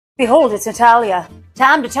Behold, it's Natalia.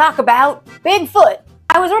 Time to talk about Bigfoot.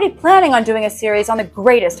 I was already planning on doing a series on the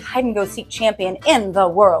greatest hide-and-go-seek champion in the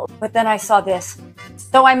world, but then I saw this.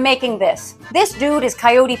 So I'm making this. This dude is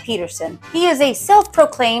Coyote Peterson. He is a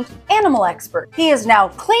self-proclaimed animal expert. He is now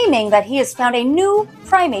claiming that he has found a new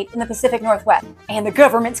primate in the Pacific Northwest, and the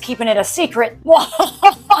government's keeping it a secret.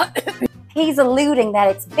 He's alluding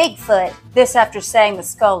that it's Bigfoot. This after saying the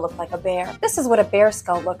skull looked like a bear. This is what a bear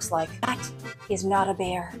skull looks like. That is not a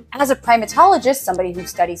bear. As a primatologist, somebody who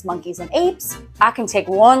studies monkeys and apes, I can take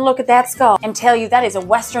one look at that skull and tell you that is a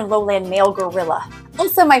western lowland male gorilla.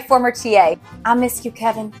 Also my former TA. I miss you,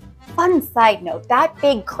 Kevin. Fun side note, that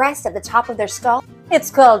big crest at the top of their skull, it's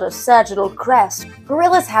called a sagittal crest.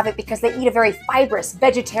 Gorillas have it because they eat a very fibrous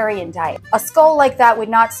vegetarian diet. A skull like that would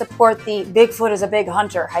not support the Bigfoot is a big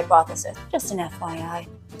hunter hypothesis. Just an FYI.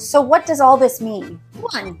 So what does all this mean?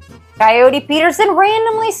 1. Coyote Peterson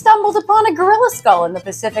randomly stumbled upon a gorilla skull in the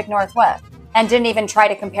Pacific Northwest and didn't even try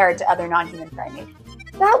to compare it to other non-human primates.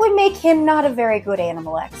 That would make him not a very good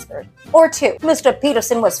animal expert. Or 2. Mr.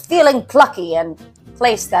 Peterson was feeling plucky and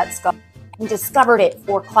placed that skull and discovered it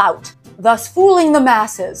for clout, thus fooling the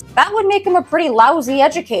masses. That would make him a pretty lousy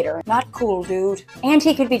educator. Not cool, dude. And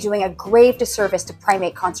he could be doing a grave disservice to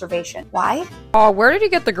primate conservation. Why? Where did he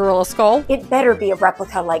get the gorilla skull? It better be a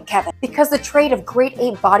replica like Kevin, because the trade of great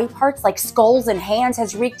ape body parts like skulls and hands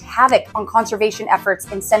has wreaked havoc on conservation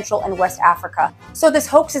efforts in Central and West Africa. So this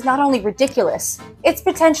hoax is not only ridiculous, it's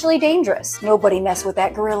potentially dangerous. Nobody mess with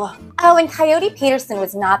that gorilla. Oh, and Coyote Peterson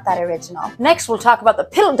was not that original. Next, we'll talk about the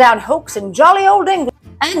Piltdown hoax in jolly old England,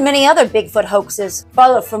 and many other Bigfoot hoaxes.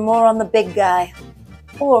 Follow for more on the big guy.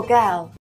 Or gal.